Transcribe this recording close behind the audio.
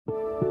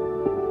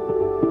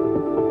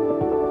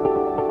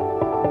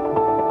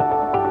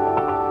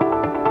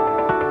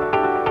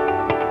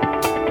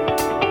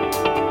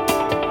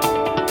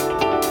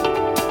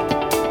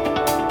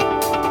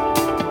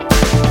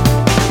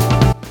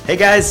Hey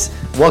guys,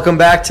 welcome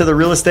back to the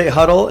Real Estate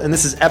Huddle, and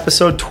this is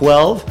episode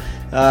 12.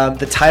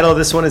 The title of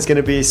this one is going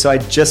to be, So I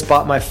Just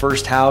Bought My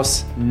First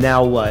House,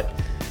 Now What?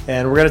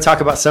 And we're going to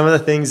talk about some of the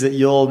things that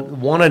you'll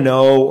want to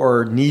know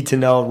or need to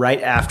know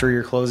right after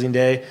your closing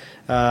day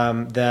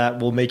that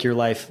will make your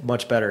life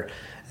much better.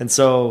 And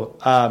so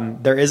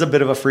there is a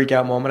bit of a freak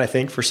out moment, I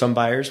think, for some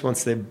buyers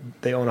once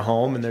they own a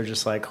home and they're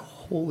just like,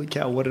 holy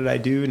cow, what did I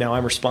do? Now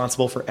I'm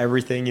responsible for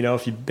everything, you know,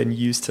 if you've been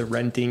used to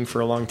renting for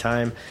a long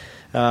time.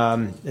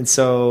 And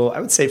so I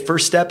would say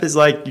first step is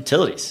like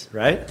utilities,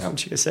 right?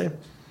 What you guys say?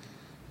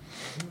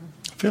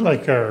 I feel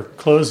like our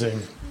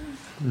closing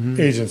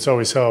agents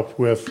always help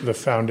with the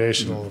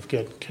foundational of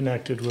getting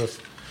connected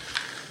with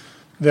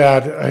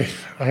that.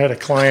 I had a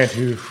client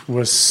who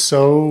was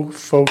so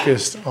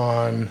focused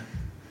on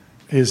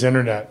his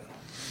internet,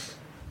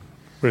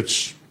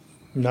 which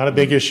not a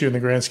big issue in the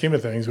grand scheme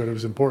of things, but it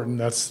was important.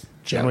 That's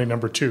generally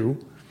number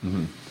two.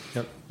 Mm-hmm.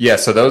 Yep. Yeah,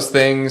 so those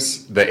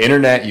things, the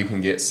internet you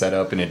can get set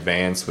up in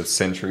advance with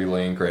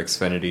CenturyLink or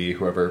Xfinity,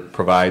 whoever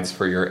provides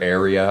for your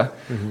area.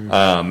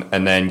 Mm-hmm.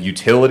 And then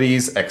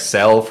utilities,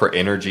 Excel for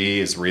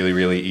energy is really,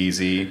 really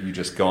easy. You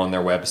just go on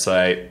their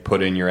website,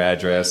 put in your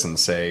address and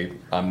say,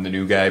 I'm the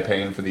new guy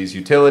paying for these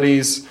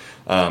utilities.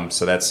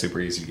 So that's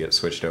super easy to get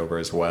switched over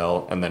as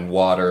well. And then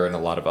water and a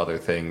lot of other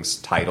things,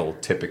 title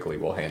typically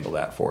will handle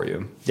that for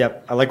you.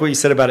 Yep. I like what you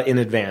said about it in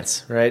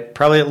advance, right?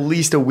 Probably at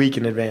least a week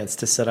in advance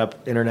to set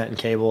up internet and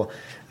cable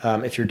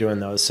if you're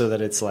doing those so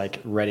that it's like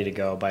ready to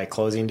go by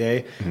closing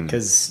day.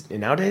 Because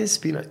nowadays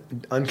being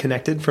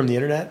unconnected from the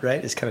internet,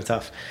 right, is kind of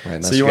tough. Right,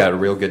 unless so you got a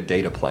real good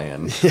data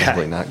plan. Yeah.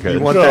 Probably not good. You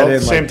want that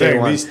in same like day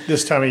thing. one.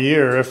 This time of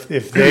year,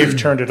 if they've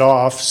turned it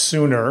off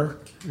sooner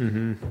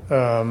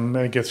and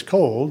it gets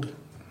cold,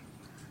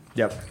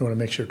 yep, you want to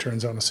make sure it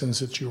turns on as soon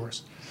as it's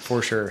yours.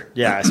 For sure.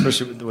 Yeah,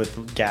 especially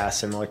with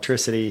gas and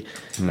electricity.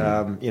 You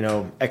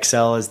know,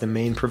 Xcel is the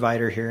main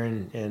provider here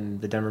in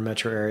the Denver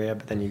metro area,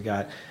 but then you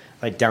got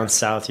like down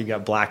south, you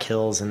got Black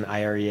Hills and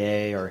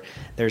IREA, or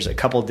there's a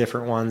couple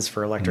different ones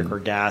for electric or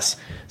gas.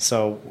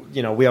 So,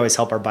 you know, we always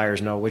help our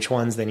buyers know which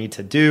ones they need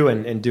to do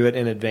and do it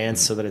in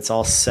advance so that it's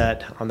all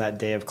set on that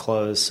day of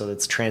close so that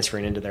it's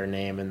transferring into their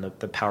name and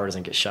the power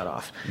doesn't get shut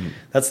off.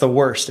 That's the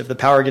worst. If the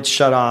power gets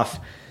shut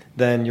off,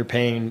 then you're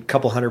paying a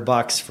couple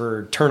 $100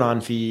 for turn-on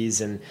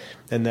fees, and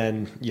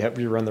then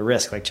you run the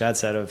risk, like Chad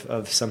said,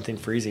 of something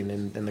freezing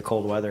in the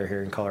cold weather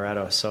here in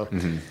Colorado. So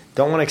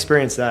don't want to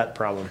experience that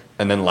problem.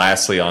 And then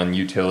lastly, on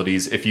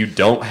utilities, if you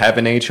don't have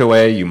an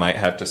HOA, you might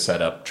have to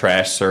set up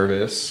trash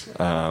service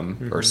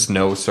or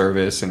snow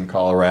service in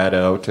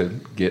Colorado to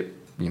get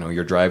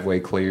your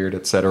driveway cleared,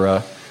 et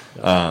cetera.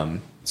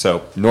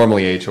 So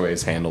normally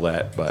HOAs handle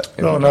that, but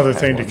another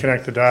thing to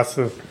connect the dots,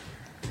 a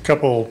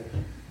couple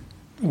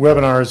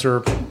webinars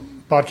or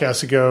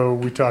podcasts ago,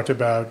 we talked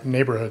about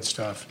neighborhood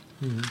stuff.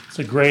 It's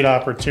a great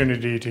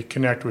opportunity to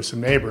connect with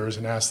some neighbors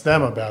and ask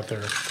them about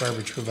their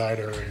garbage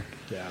provider.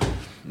 Yeah,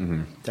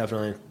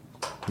 definitely.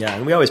 Yeah,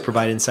 and we always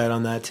provide insight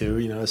on that too,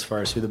 as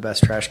far as who the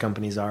best trash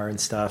companies are and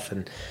stuff.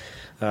 And,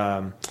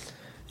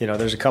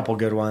 there's a couple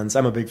good ones.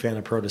 I'm a big fan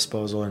of Pro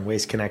Disposal and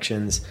Waste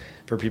Connections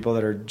for people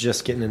that are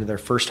just getting into their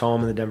first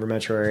home in the Denver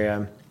metro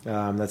area.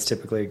 That's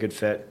typically a good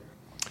fit.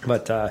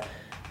 But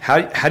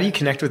how do you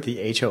connect with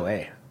the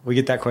HOA? We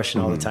get that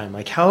question all the time.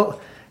 Like,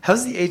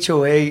 how's the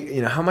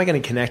HOA, how am I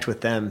going to connect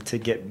with them to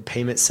get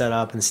payment set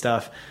up and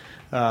stuff?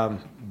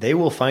 They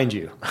will find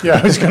you. Yeah,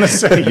 I was going to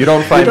say. You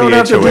don't find the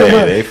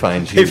HOA. They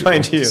find you. They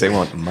find you. They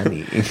want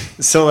money.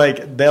 So,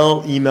 like,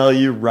 they'll email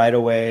you right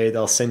away.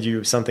 They'll send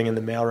you something in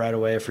the mail right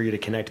away for you to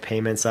connect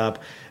payments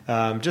up.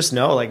 Just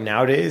know, like,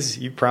 nowadays,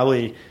 you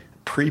probably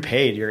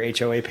prepaid your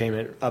HOA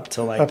payment up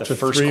to the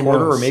first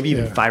quarter months, or maybe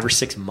even 5 or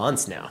 6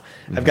 months now.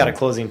 I've got a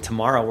closing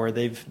tomorrow where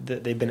they've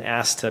been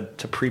asked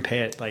to prepay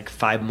it like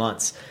 5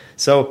 months.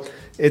 So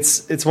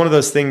it's one of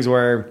those things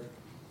where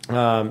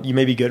you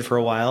may be good for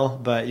a while,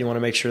 but you want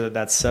to make sure that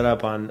that's set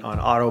up on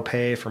auto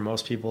pay. For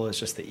most people, it's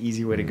just the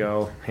easy way to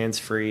go, hands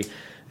free,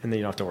 and then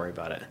you don't have to worry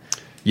about it.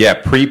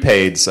 Yeah,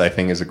 prepaids, I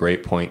think, is a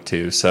great point,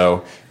 too.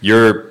 So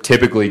you're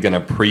typically going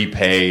to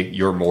prepay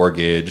your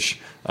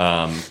mortgage,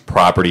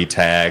 property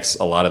tax,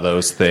 a lot of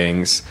those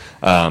things.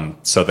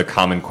 So the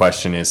common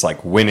question is,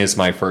 like, when is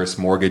my first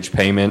mortgage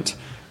payment?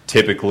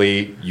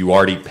 Typically, you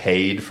already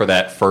paid for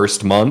that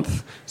first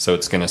month, so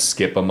it's going to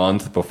skip a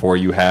month before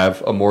you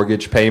have a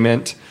mortgage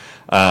payment.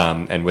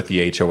 And with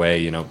the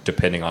HOA,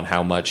 depending on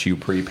how much you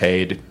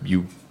prepaid,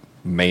 you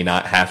may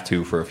not have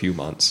to for a few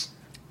months.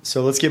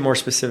 So let's get more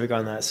specific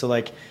on that. So,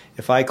 like,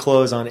 if I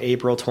close on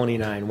April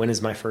 29, when is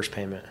my first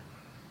payment?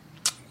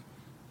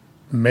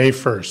 May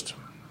 1st.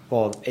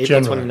 Well,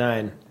 April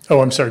 29. Oh,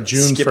 I'm sorry,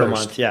 June 1st. Skip a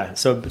month, yeah.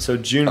 So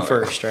June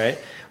 1st, right?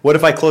 What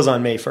if I close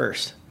on May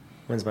 1st?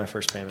 When's my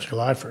first payment?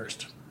 July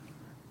 1st.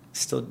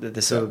 Still,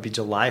 this would be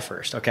July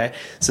 1st, okay?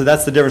 So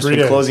that's the difference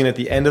between closing at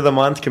the end of the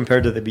month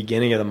compared to the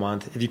beginning of the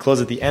month. If you close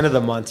at the end of the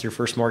month, your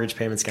first mortgage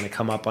payment's going to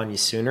come up on you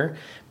sooner,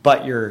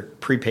 but your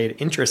prepaid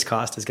interest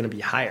cost is going to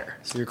be higher.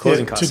 So your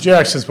closing costs. To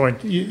Jackson's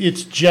point,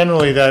 it's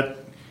generally that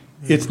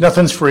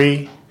nothing's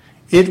free.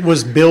 it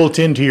was built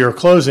into your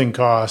closing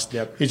cost.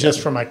 Yep. It's just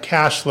from a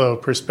cash flow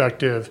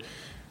perspective,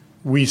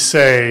 we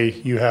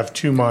say you have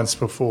 2 months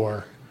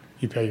before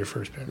you pay your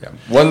first payment.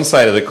 Yeah. One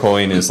side of the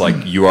coin is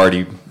like you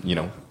already,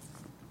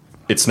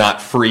 it's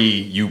not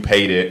free, you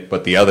paid it,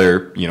 but the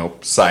other,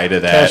 side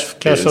of that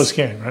Cash is- flow's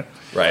king, right?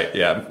 Right,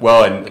 yeah.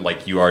 Well, and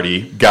like you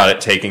already got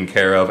it taken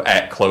care of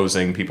at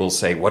closing. People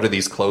say, what are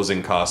these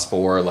closing costs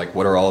for? Like,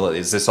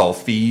 is this all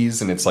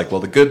fees? And it's like,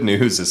 well, the good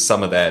news is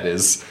some of that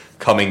is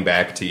coming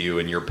back to you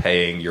and you're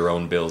paying your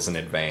own bills in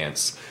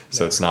advance.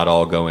 So it's not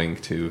all going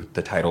to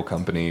the title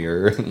company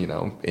or,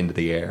 into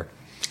the air.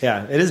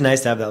 Yeah, it is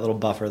nice to have that little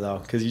buffer though,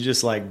 because you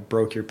just like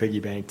broke your piggy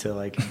bank to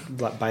like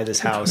buy this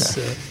house,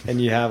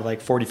 and you have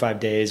like 45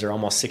 days or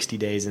almost 60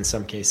 days in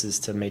some cases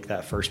to make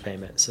that first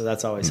payment. So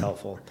that's always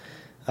helpful.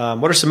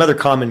 What are some other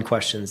common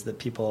questions that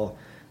people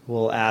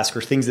will ask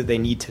or things that they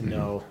need to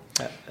know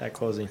at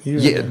closing?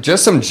 Yeah,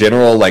 just some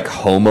general like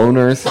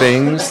homeowner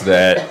things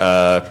that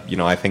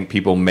I think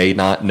people may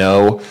not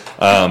know.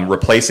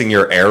 Replacing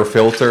your air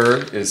filter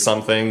is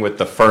something with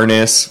the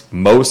furnace.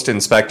 Most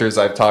inspectors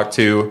I've talked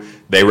to,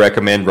 they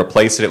recommend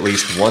replace it at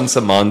least once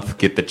a month,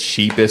 get the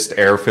cheapest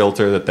air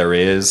filter that there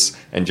is,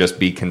 and just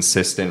be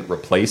consistent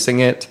replacing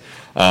it.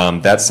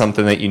 That's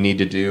something that you need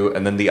to do.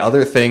 And then the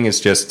other thing is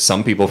just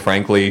some people,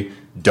 frankly,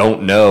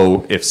 don't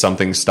know if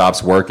something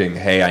stops working.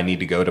 Hey, I need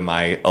to go to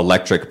my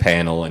electric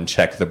panel and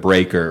check the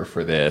breaker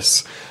for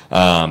this.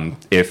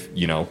 If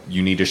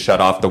you need to shut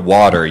off the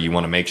water, you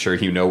want to make sure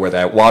you know where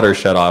that water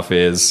shutoff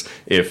is.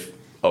 If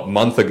a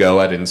month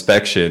ago at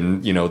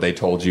inspection, they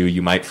told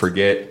you might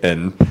forget,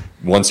 and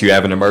once you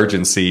have an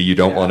emergency, you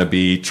don't want to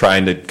be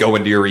trying to go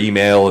into your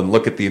email and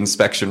look at the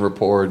inspection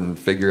report and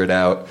figure it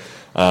out.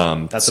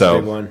 That's a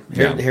big one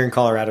here in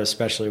Colorado,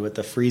 especially with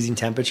the freezing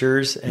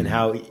temperatures and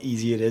how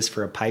easy it is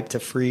for a pipe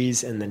to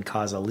freeze and then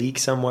cause a leak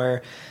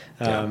somewhere.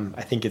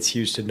 I think it's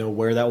huge to know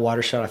where that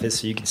water shutoff is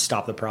so you can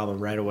stop the problem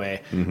right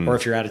away. Or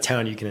if you're out of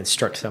town, you can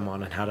instruct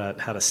someone on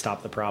how to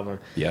stop the problem.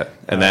 Yeah,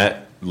 and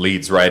that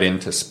leads right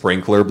into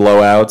sprinkler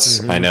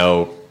blowouts. I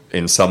know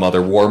in some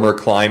other warmer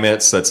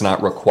climates that's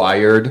not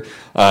required,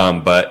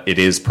 but it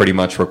is pretty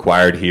much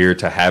required here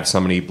to have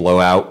somebody blow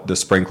out the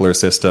sprinkler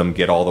system,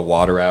 get all the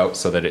water out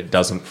so that it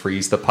doesn't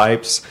freeze the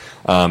pipes.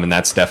 And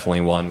that's definitely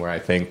one where I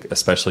think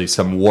especially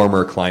some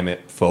warmer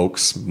climate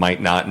folks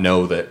might not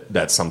know that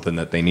that's something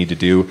that they need to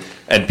do.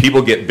 And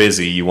people get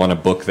busy. You want to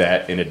book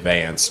that in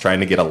advance.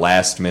 Trying to get a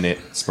last minute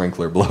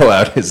sprinkler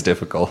blowout is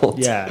difficult.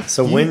 Yeah.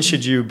 So when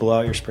should you blow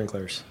out your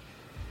sprinklers?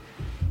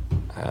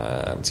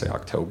 I would say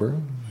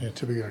October. Yeah,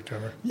 typically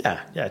October.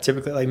 Yeah.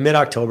 Typically like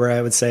mid-October,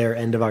 I would say, or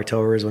end of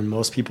October is when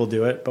most people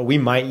do it. But we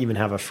might even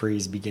have a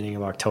freeze beginning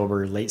of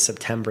October, late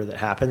September that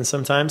happens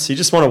sometimes. So you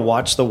just want to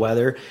watch the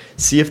weather,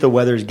 see if the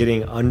weather is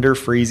getting under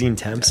freezing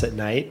temps at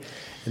night,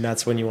 and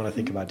that's when you want to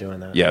think about doing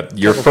that. Yeah,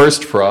 your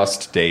first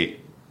frost date,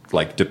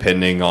 like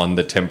depending on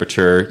the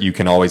temperature, you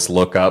can always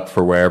look up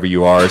for wherever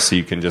you are. So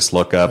you can just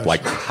look up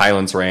like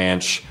Highlands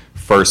Ranch,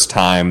 first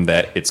time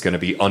that it's going to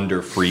be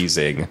under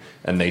freezing,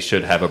 and they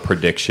should have a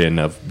prediction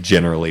of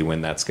generally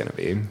when that's going to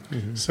be.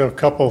 So a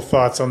couple of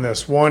thoughts on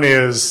this. One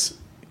is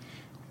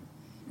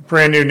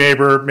brand new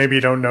neighbor, maybe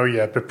you don't know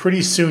yet, but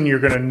pretty soon you're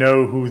going to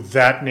know who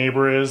that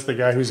neighbor is, the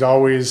guy who's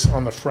always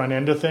on the front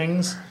end of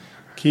things.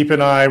 Keep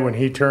an eye when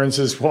he turns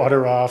his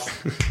water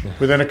off.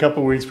 Within a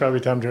couple of weeks,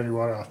 probably time to turn your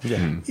water off.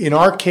 Yeah. In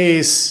our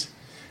case,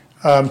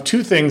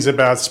 two things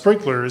about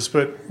sprinklers,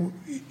 but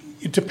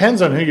it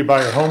depends on who you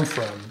buy your home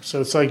from.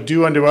 So it's like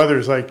do unto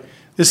others. Like,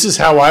 this is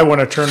how I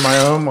want to turn my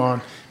home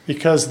on,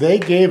 because they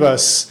gave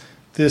us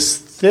this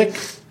thick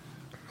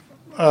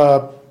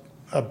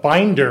a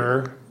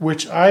binder,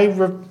 which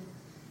I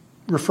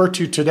refer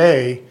to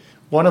today,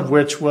 one of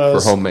which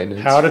was For home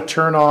maintenance. how to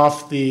turn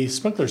off the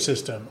sprinkler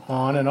system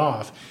on and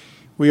off.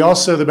 We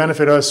also, the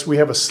benefit of us, we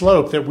have a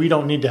slope that we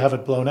don't need to have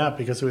it blown out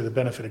because we have the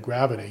benefit of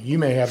gravity. You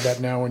may have that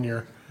now when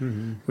you're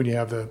when you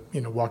have the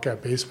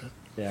walkout basement.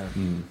 Yeah.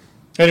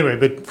 Anyway,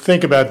 but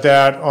think about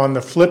that on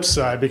the flip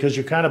side, because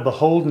you're kind of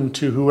beholden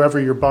to whoever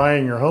you're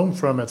buying your home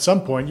from at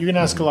some point. You can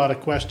ask a lot of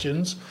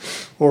questions,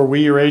 or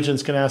we, your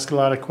agents, can ask a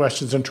lot of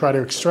questions and try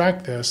to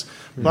extract this.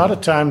 A lot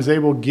of times they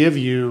will give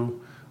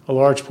you a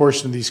large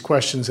portion of these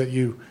questions that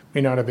you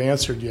may not have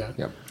answered yet.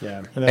 Yep.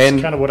 Yeah. And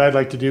that's kind of what I'd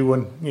like to do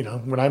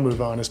when I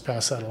move on, is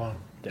pass that along.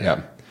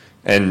 Yeah.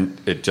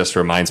 And it just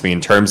reminds me, in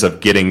terms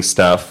of getting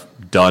stuff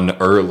done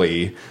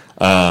early,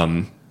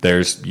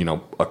 there's,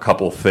 a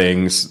couple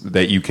things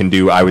that you can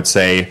do. I would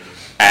say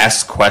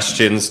ask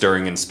questions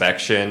during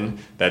inspection.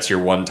 That's your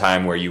one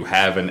time where you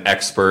have an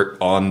expert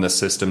on the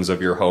systems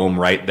of your home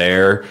right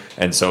there.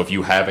 And so if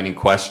you have any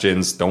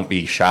questions, don't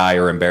be shy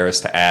or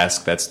embarrassed to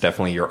ask. That's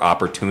definitely your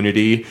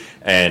opportunity.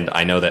 And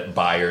I know that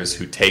buyers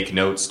who take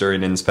notes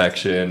during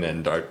inspection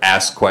and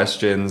ask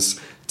questions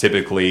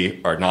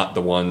typically are not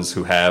the ones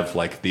who have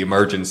like the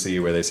emergency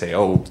where they say,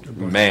 "Oh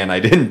man,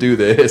 I didn't do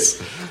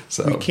this."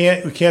 So we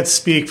can't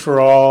speak for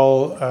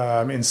all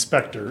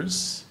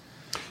inspectors.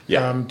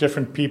 Yeah.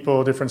 Different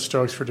people, different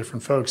strokes for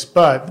different folks.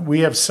 But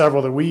we have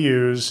several that we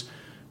use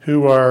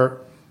who are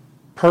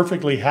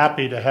perfectly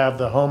happy to have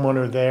the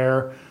homeowner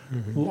there,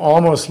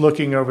 almost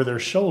looking over their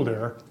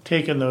shoulder,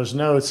 taking those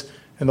notes,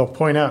 and they'll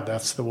point out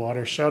that's the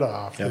water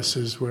shutoff. Yep. This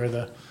is where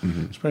the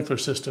sprinkler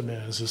system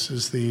is. This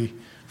is the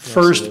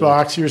first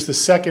box. Here's the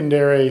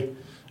secondary,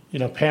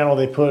 panel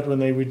they put when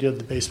they redid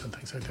the basement,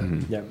 things like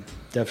that. Yeah,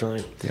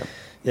 definitely. Yep.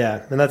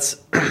 Yeah, and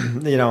that's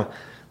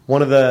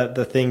one of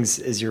the things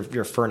is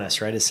your furnace,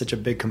 right? It's such a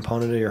big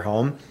component of your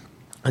home.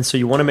 And so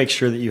you want to make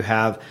sure that you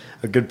have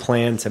a good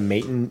plan to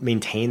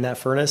maintain that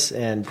furnace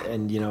and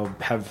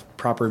have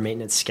proper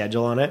maintenance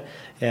schedule on it.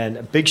 And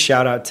a big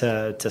shout out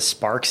to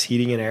Sparks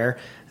Heating and Air.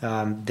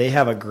 They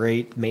have a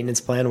great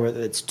maintenance plan where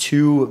it's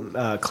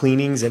 2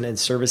 cleanings and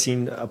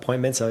servicing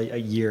appointments a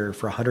year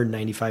for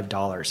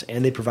 $195,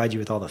 and they provide you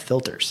with all the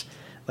filters.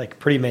 Like,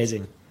 pretty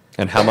amazing.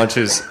 And how much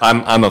is,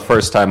 I'm a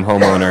first-time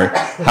homeowner,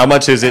 how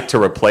much is it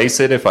to replace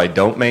it if I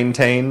don't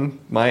maintain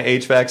my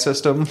HVAC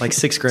system? Like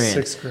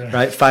 $6,000. $6,000.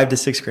 Right? $5,000 to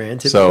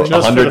 $6,000. So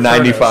Just for the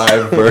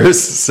 $195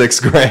 versus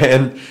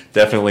 $6,000.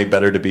 Definitely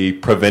better to be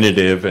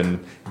preventative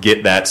and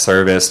get that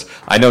serviced.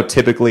 I know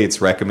typically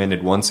it's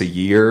recommended once a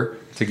year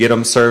to get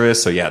them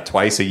serviced. So yeah,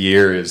 twice a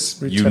year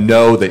is,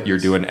 that you're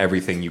doing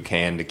everything you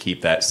can to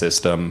keep that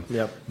system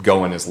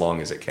going as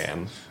long as it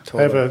can.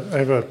 Totally. I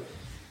have a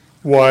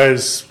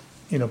wise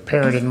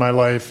parent in my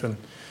life, and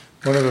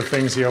one of the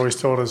things he always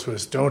told us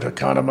was, don't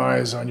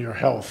economize on your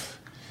health.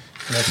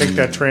 And I think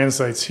that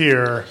translates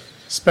here.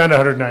 Spend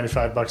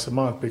 $195 a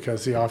month,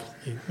 because the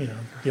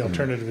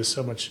alternative is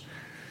so much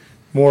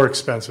more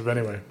expensive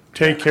anyway.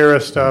 Take care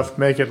of stuff,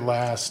 make it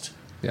last.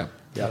 Yeah.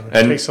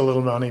 It takes a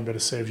little money, but it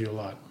saves you a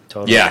lot.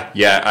 Totally.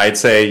 Yeah. I'd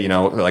say,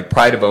 like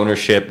pride of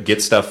ownership,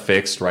 get stuff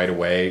fixed right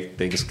away.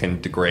 Things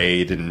can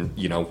degrade. And,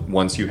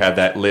 once you have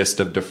that list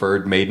of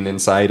deferred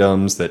maintenance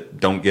items that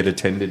don't get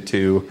attended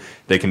to,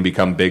 they can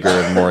become bigger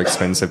and more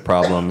expensive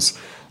problems.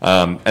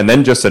 And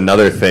then just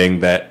another thing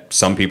that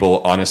some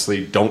people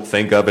honestly don't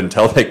think of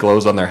until they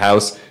close on their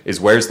house is,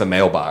 where's the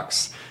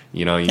mailbox?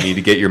 You need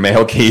to get your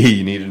mail key.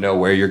 You need to know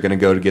where you're going to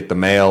go to get the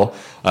mail.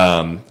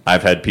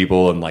 I've had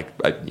people, and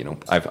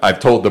I've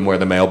told them where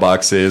the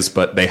mailbox is,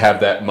 but they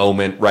have that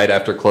moment right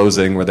after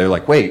closing where they're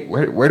like, wait,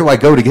 where do I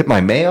go to get my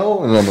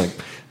mail? And I'm like,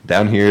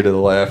 down here to the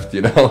left,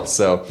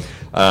 So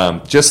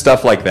just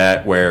stuff like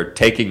that, where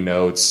taking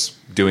notes,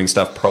 doing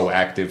stuff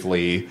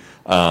proactively,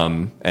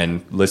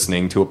 and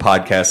listening to a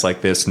podcast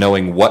like this,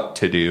 knowing what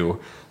to do,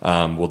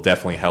 will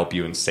definitely help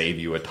you and save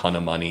you a ton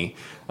of money.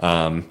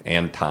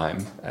 And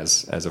time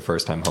as a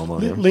first-time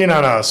homeowner. Lean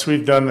on us.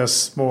 We've done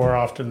this more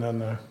often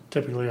than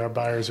typically our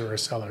buyers or our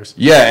sellers.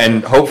 Yeah,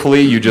 and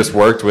hopefully you just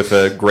worked with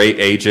a great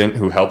agent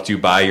who helped you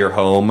buy your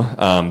home.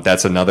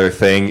 That's another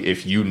thing.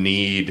 If you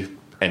need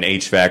an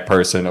HVAC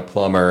person, a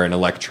plumber, an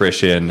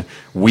electrician,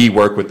 we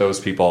work with those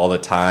people all the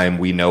time.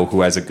 We know who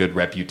has a good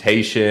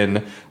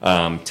reputation.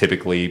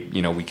 Typically,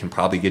 we can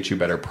probably get you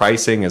better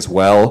pricing as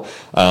well.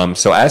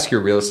 So ask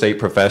your real estate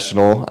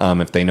professional.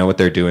 If they know what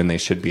they're doing, they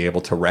should be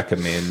able to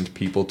recommend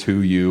people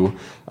to you,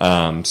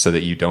 so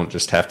that you don't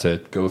just have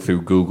to go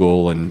through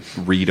Google and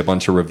read a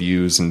bunch of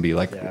reviews and be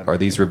like, are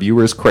these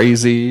reviewers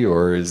crazy,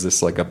 or is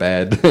this like a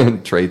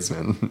bad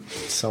tradesman?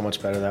 So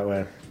much better that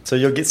way. So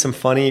you'll get some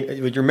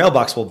your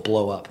mailbox will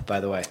blow up,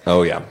 by the way.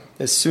 Oh, yeah.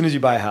 As soon as you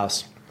buy a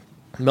house,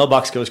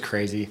 mailbox goes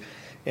crazy.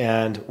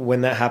 And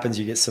when that happens,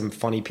 you get some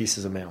funny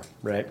pieces of mail,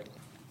 right?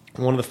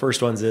 One of the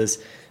first ones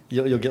is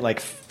you'll get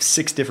like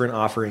 6 different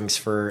offerings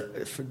for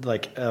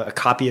like a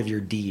copy of your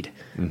deed,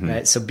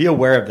 right? So be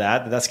aware of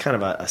that. That's kind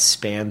of a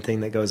spam thing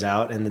that goes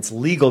out, and it's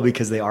legal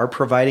because they are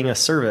providing a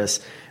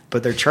service,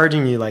 but they're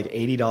charging you like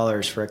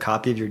 $80 for a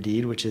copy of your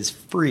deed, which is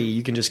free.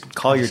 You can just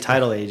call your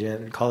title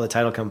agent, call the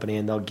title company,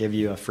 and they'll give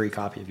you a free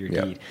copy of your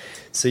deed.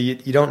 So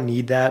you don't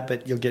need that,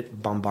 but you'll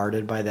get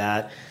bombarded by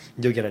that.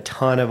 You'll get a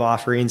ton of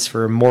offerings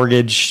for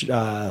mortgage,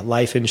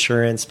 life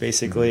insurance,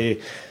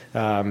 basically.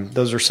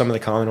 Those are some of the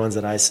common ones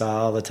that I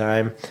saw all the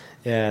time.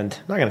 And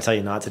I'm not going to tell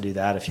you not to do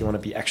that if you want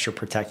to be extra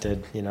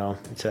protected,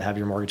 to have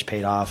your mortgage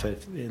paid off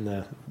in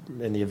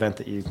the event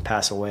that you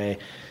pass away.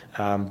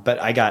 But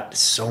I got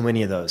so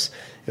many of those.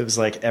 It was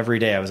like every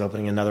day I was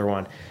opening another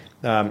one.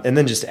 And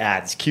then just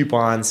ads,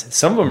 coupons.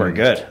 Some of them are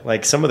good.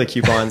 Like some of the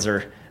coupons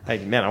are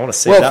like, man, I want to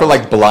save that. Well, for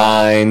like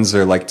blinds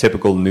or like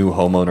typical new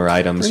homeowner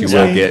items, you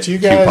will get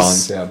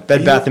coupons. Yeah.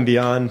 Bed Bath &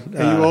 Beyond.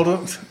 Are you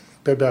old?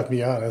 Bed Bath &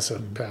 Beyond, that's a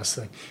past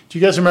thing. Do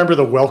you guys remember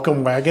the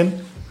Welcome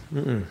Wagon? Do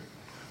you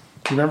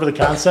remember the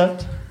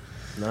concept?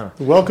 No.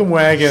 The Welcome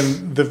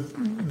Wagon,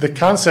 the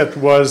concept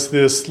was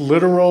this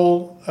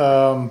literal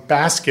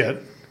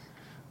basket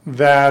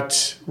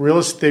that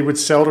they would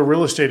sell to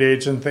real estate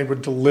agents. They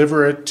would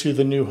deliver it to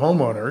the new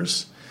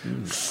homeowners,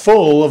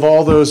 full of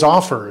all those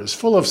offers,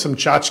 full of some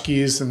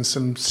tchotchkes and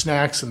some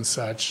snacks and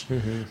such.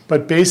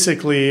 But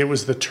basically, it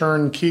was the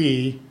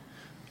turnkey.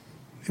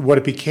 What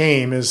it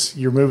became is,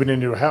 you're moving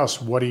into a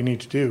house. What do you need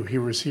to do?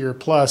 Here,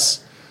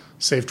 plus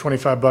save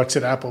 $25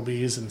 at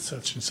Applebee's and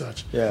such and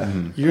such. Yeah.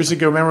 Years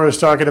ago, remember I was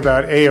talking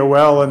about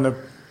AOL in the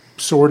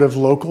sort of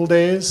local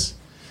days?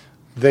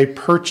 They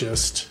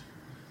purchased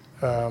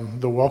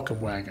the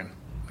Welcome Wagon.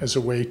 as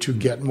a way to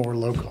get more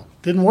local.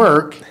 Didn't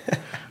work,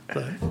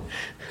 but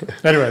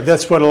anyway,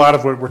 that's what a lot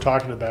of what we're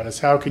talking about is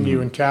how can you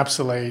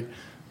encapsulate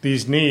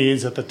these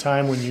needs at the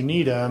time when you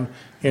need them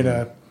in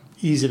a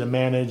easy to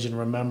manage and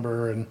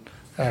remember and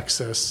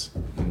access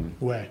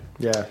way.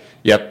 Yeah.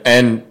 Yep.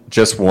 And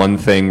just one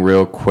thing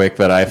real quick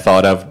that I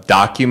thought of,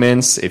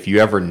 documents. If you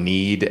ever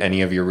need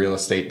any of your real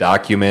estate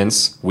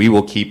documents, we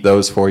will keep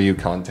those for you.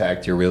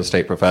 Contact your real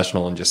estate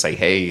professional and just say,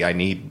 hey, I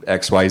need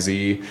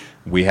XYZ.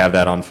 We have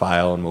that on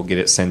file and we'll get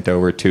it sent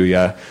over to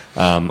you.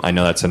 I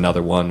know that's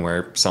another one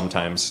where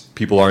sometimes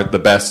people aren't the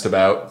best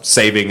about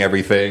saving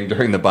everything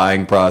during the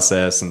buying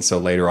process. And so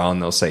later on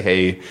they'll say,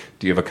 hey,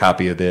 do you have a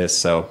copy of this?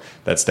 So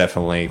that's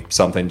definitely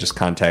something. Just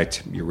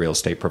contact your real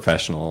estate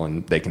professional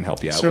and they can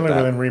help you out Certainly with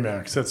that. within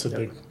RE/MAX, that's a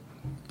big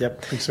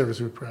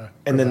service we provide.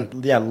 And then,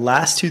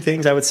 last two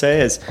things I would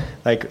say is,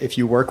 like, if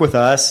you work with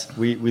us,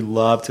 we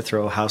love to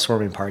throw a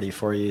housewarming party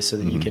for you so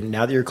that you can,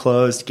 now that you're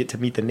closed, get to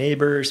meet the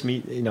neighbors,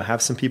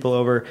 have some people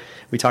over.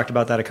 We talked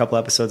about that a couple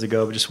episodes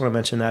ago, but just want to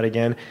mention that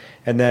again.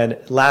 And then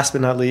last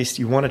but not least,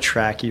 you want to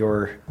track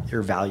your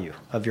value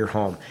of your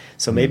home.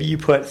 So maybe you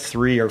put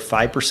 3 or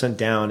 5%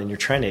 down and you're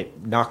trying to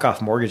knock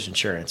off mortgage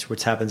insurance,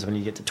 which happens when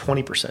you get to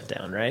 20%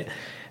 down, right?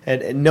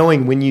 And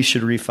knowing when you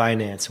should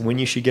refinance, when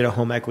you should get a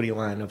home equity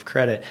line of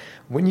credit,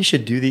 when you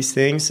should do these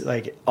things,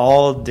 like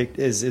all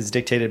is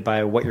dictated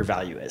by what your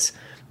value is,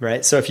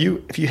 right? So if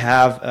you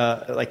have,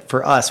 like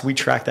for us, we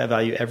track that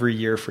value every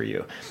year for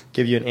you,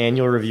 give you an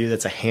annual review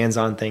that's a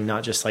hands-on thing,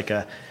 not just like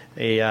a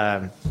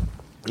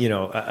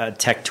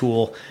tech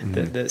tool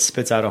that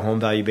spits out a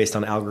home value based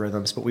on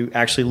algorithms, but we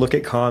actually look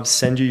at comps,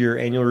 send you your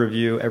annual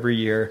review every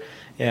year,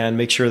 and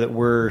make sure that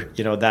we're,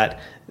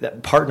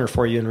 that partner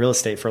for you in real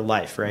estate for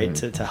life, right?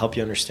 To help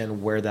you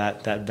understand where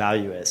that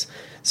value is.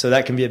 So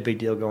that can be a big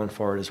deal going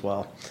forward as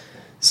well.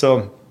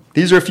 So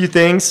these are a few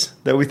things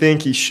that we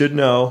think you should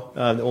know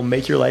that will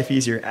make your life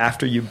easier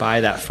after you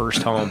buy that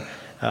first home.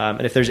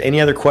 And if there's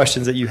any other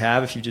questions that you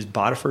have, if you just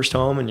bought a first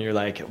home and you're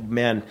like,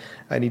 man,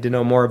 I need to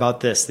know more about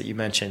this that you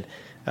mentioned,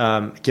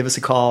 give us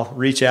a call,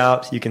 reach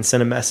out. You can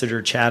send a message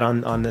or chat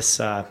on this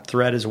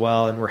thread as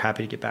well, and we're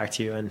happy to get back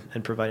to you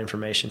and provide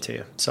information to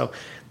you. So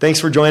thanks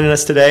for joining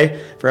us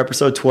today for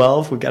episode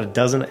 12. We've got a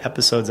dozen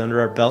episodes under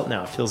our belt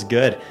now. It feels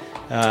good,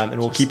 and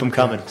we'll keep them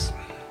coming.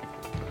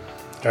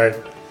 All right.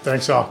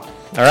 Thanks all.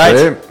 All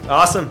right. Great.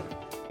 Awesome.